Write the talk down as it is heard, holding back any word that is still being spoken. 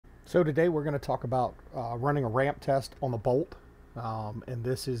So today we're going to talk about running a ramp test on the Bolt, and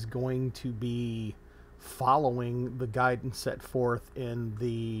this is going to be following the guidance set forth in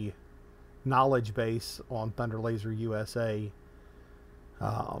the knowledge base on Thunder Laser USA.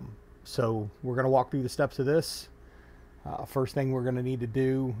 So we're going to walk through the steps of this. First thing we're going to need to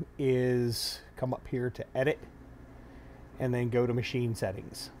do is come up here to Edit and then go to Machine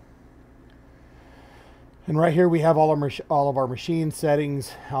Settings. And right here we have all of our machine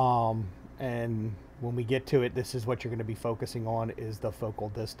settings, and when we get to it, this is what you're going to be focusing on, is the focal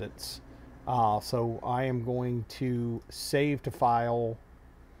distance. So I am going to save to file,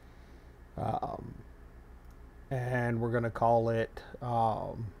 and we're going to call it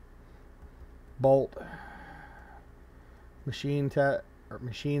Bolt machine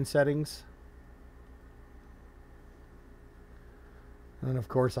settings, and of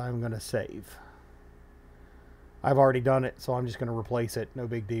course I'm going to save. I've already done it, so I'm just going to replace it. No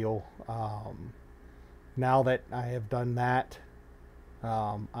big deal. Now that I have done that,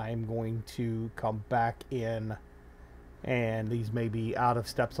 I'm going to come back in, and these may be out of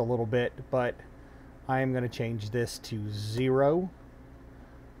steps a little bit, but I am going to change this to 0.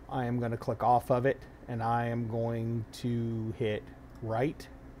 I am going to click off of it, and I am going to hit right.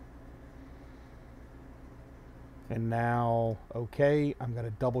 And now, okay, I'm going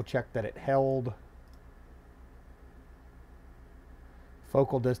to double check that it held.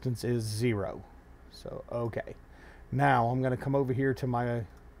 Focal distance is 0. So, okay. Now I'm going to come over here to my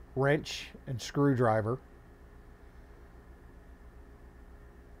wrench and screwdriver.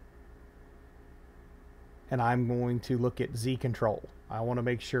 And I'm going to look at Z control. I want to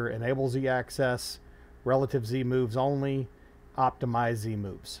make sure enable Z access, relative Z moves only, optimize Z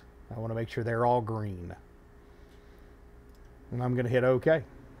moves. I want to make sure they're all green. And I'm going to hit OK.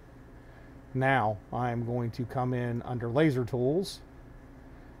 Now I'm going to come in under laser tools,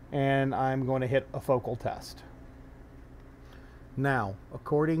 and I'm going to hit a focal test. Now,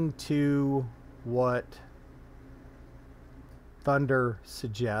 according to what Thunder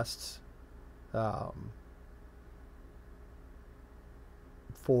suggests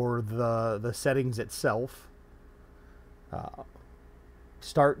for the settings itself,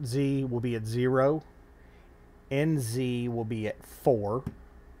 start Z will be at 0, NZ will be at 4,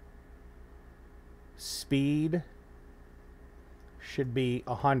 speed should be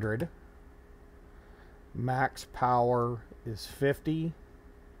 100, max power is 50,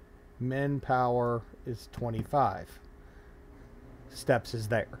 min power is 25. Steps is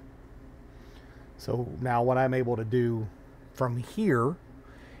there. So now what I'm able to do from here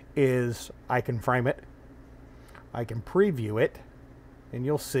is I can frame it, I can preview it, and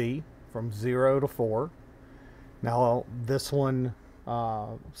you'll see from 0 to 4. Now this one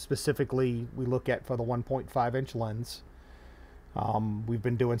specifically we look at for the 1.5 inch lens. We've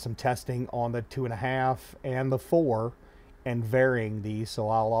been doing some testing on the 2.5 and the 4 and varying these, so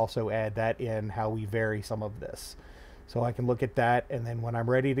I'll also add that in, how we vary some of this. So I can look at that, and then when I'm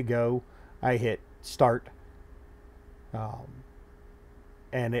ready to go, I hit start,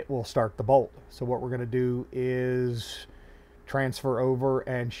 and it will start the Bolt. So what we're going to do is transfer over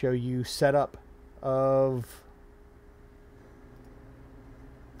and show you setup of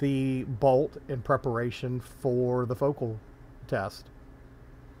the Bolt in preparation for the focal test.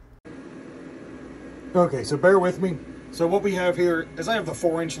 Okay, so bear with me. So what we have here is I have the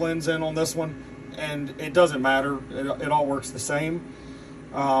 4-inch lens in on this one, and it doesn't matter. It all works the same.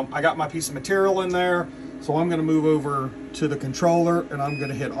 I got my piece of material in there, so I'm going to move over to the controller, and I'm going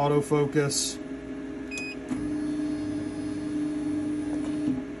to hit autofocus.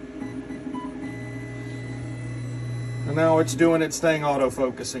 And now it's doing its thing,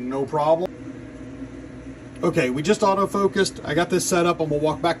 autofocusing, no problem. Okay, we just autofocused. I got this set up, and we'll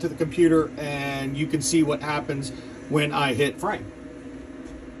walk back to the computer and you can see what happens when I hit frame.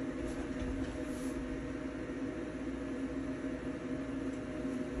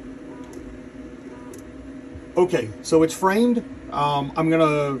 Okay, so it's framed. I'm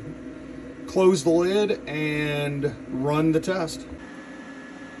gonna close the lid and run the test.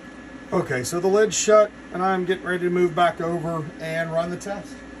 Okay, so the lid's shut, and I'm getting ready to move back over and run the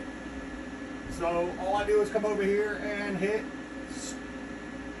test. So all I do is come over here and hit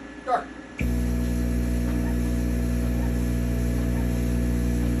start.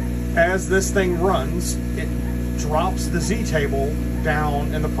 As this thing runs, it drops the Z table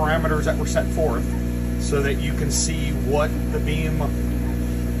down in the parameters that were set forth so that you can see what the beam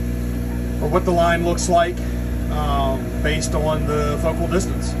or what the line looks like based on the focal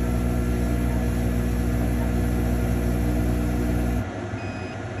distance.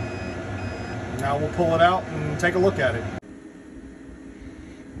 Now we'll pull it out and take a look at it.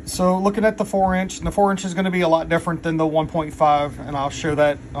 So looking at the 4-inch, and the 4-inch is going to be a lot different than the 1.5, and I'll show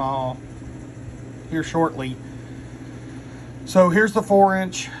that here shortly. So here's the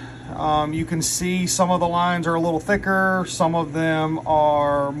 4-inch. You can see some of the lines are a little thicker, some of them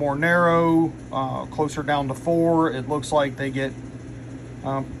are more narrow, closer down to 4. It looks like they get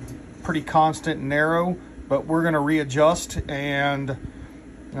pretty constant and narrow, but we're going to readjust and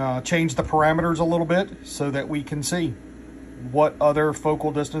change the parameters a little bit so that we can see what other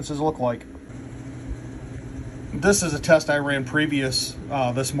focal distances look like. This is a test I ran previous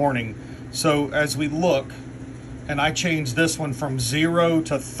this morning. So as we look, and I changed this one from 0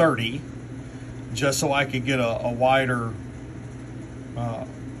 to 30 just so I could get a wider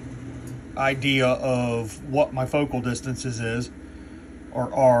idea of what my focal distances is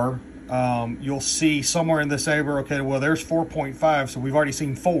or are. You'll see somewhere in this saber, okay, well there's 4.5, so we've already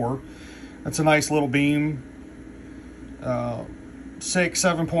seen 4. That's a nice little beam. 6,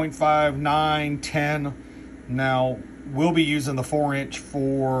 7.5, 9, 10. Now we'll be using the 4-inch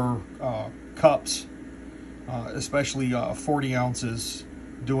for cups, especially 40 ounces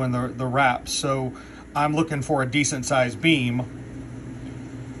doing the wraps. So I'm looking for a decent sized beam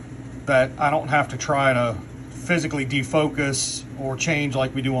that I don't have to try to physically defocus or change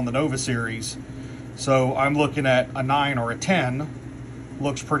like we do on the Nova series. So I'm looking at a 9 or a 10.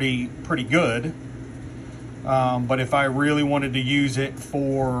 Looks pretty good. But if I really wanted to use it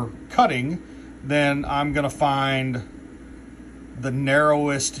for cutting, then I'm going to find the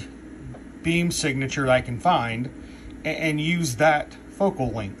narrowest beam signature that I can find and use that focal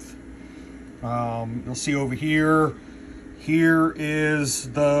length. You'll see over here, here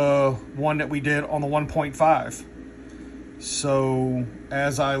is the one that we did on the 1.5. So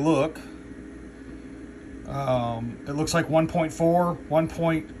as I look, it looks like 1.4,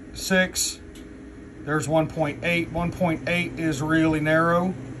 1.6, there's 1.8. 1.8 is really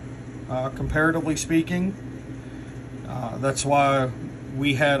narrow, comparatively speaking. That's why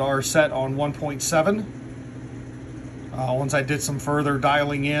we had our set on 1.7. Once I did some further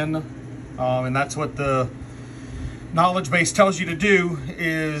dialing in, and that's what the knowledge base tells you to do,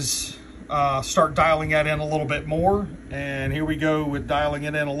 is start dialing that in a little bit more. And here we go with dialing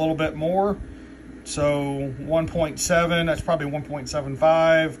it in a little bit more. So 1.7, that's probably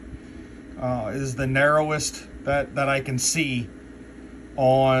 1.75, is the narrowest that I can see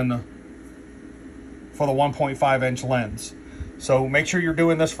on for the 1.5 inch lens. So make sure you're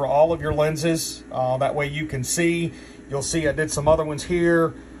doing this for all of your lenses. That way you can see. You'll see I did some other ones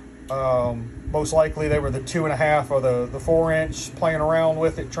here. Most likely they were the 2.5 or the 4-inch, playing around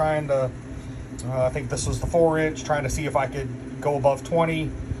with it, trying to, I think this was the 4-inch, trying to see if I could go above 20.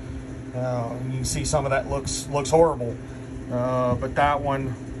 You can see some of that looks horrible. But that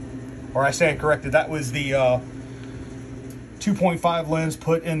one, or I stand corrected, that was the 2.5 lens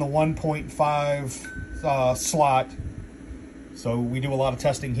put in the 1.5 slot. So we do a lot of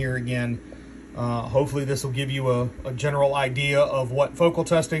testing here again. Hopefully this will give you a general idea of what focal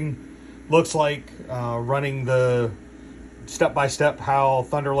testing looks like, running the step-by-step how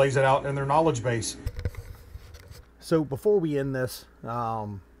Thunder lays it out in their knowledge base. So before we end this,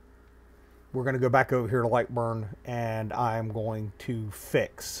 we're going to go back over here to Lightburn, and I'm going to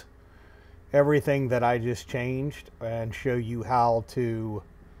fix everything that I just changed and show you how to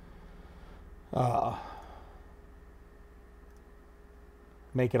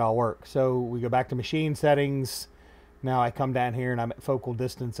make it all work. So we go back to machine settings. Now I come down here and I'm at focal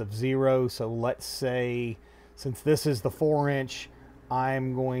distance of 0. So let's say, since this is the 4-inch,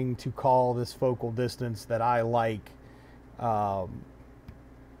 I'm going to call this focal distance that I like 9,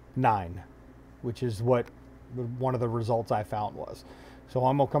 which is what one of the results I found was. So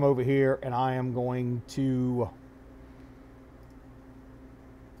I'm going to come over here and I am going to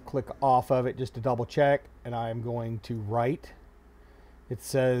click off of it just to double check, and I'm going to write. It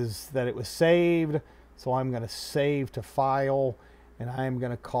says that it was saved, so I'm going to save to file, and I'm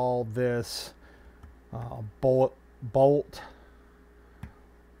going to call this Bolt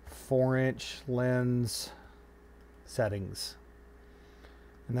 4-inch lens settings.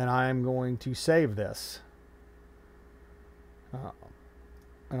 And then I'm going to save this. And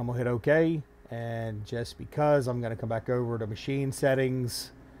I'm going to hit OK. And just because, I'm going to come back over to machine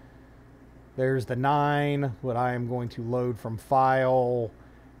settings. There's the 9, what I am going to load from file,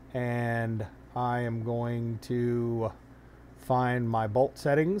 and I am going to find my bolt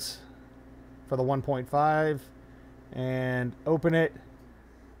settings for the 1.5 and open it.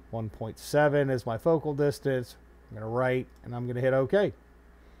 1.7 is my focal distance. I'm going to write, and I'm going to hit OK.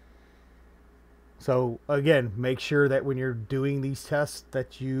 So again, make sure that when you're doing these tests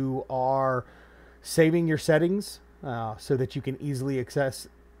that you are saving your settings so that you can easily access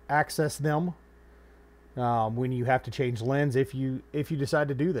access them when you have to change lens, if you decide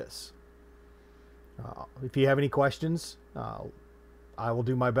to do this. If you have any questions, I will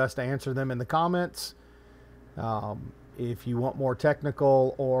do my best to answer them in the comments. If you want more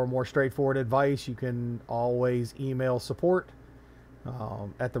technical or more straightforward advice, you can always email support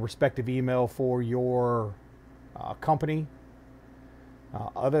at the respective email for your company.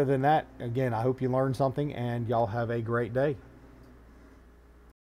 Other than that, again, I hope you learned something, and y'all have a great day.